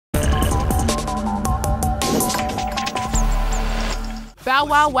Bow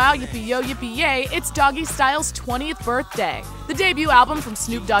wow wow yippee yo yippee yay, it's Doggystyle's 20th birthday. The debut album from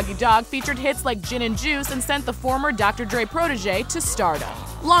Snoop Doggy Dogg featured hits like Gin and Juice and sent the former Dr. Dre protege to stardom.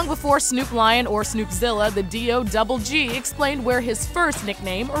 Long before Snoop Lion or Snoopzilla, the D.O.G.G. explained where his first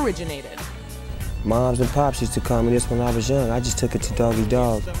nickname originated. Moms and pops used to call me this when I was young. I just took it to Doggy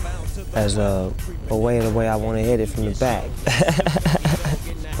Dogg as a way I want to hit it from the back.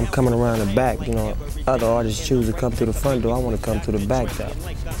 I'm coming around the back, you know. Other artists choose to come through the front door. I want to come through the back though.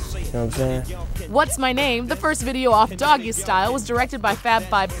 You know what I'm saying? What's My Name, the first video off Doggystyle, was directed by Fab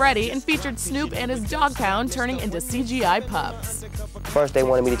Five Freddy and featured Snoop and his dog pound turning into CGI pups. First they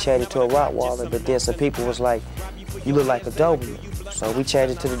wanted me to change it to a Rottweiler, but then some people was like, you look like a Doberman. So we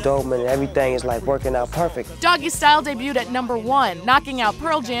changed it to the Doberman and everything is like working out perfect. Doggystyle debuted at #1, knocking out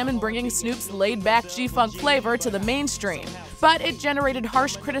Pearl Jam and bringing Snoop's laid-back G-Funk flavor to the mainstream. But it generated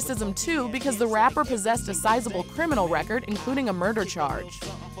harsh criticism too because the rapper possessed a sizable criminal record, including a murder charge.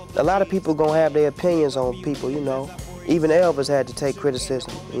 A lot of people gonna have their opinions on people, you know. Even Elvis had to take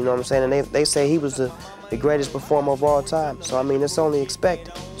criticism, you know what I'm saying? And they say he was the greatest performer of all time. So I mean, it's only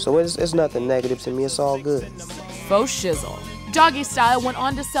expected. So it's nothing negative to me, it's all good. Faux shizzle. Doggystyle went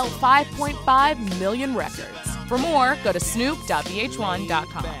on to sell 5.5 million records. For more, go to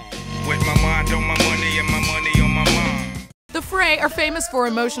snoop.vh1.com. With my mind on my money and my money on my mind. The Fray are famous for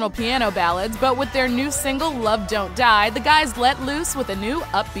emotional piano ballads, but with their new single, Love Don't Die, the guys let loose with a new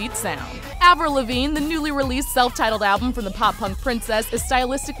upbeat sound. Avril Lavigne, the newly released self-titled album from the pop-punk princess, is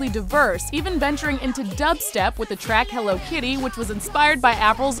stylistically diverse, even venturing into dubstep with the track Hello Kitty, which was inspired by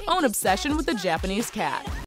Avril's own obsession with the Japanese cat.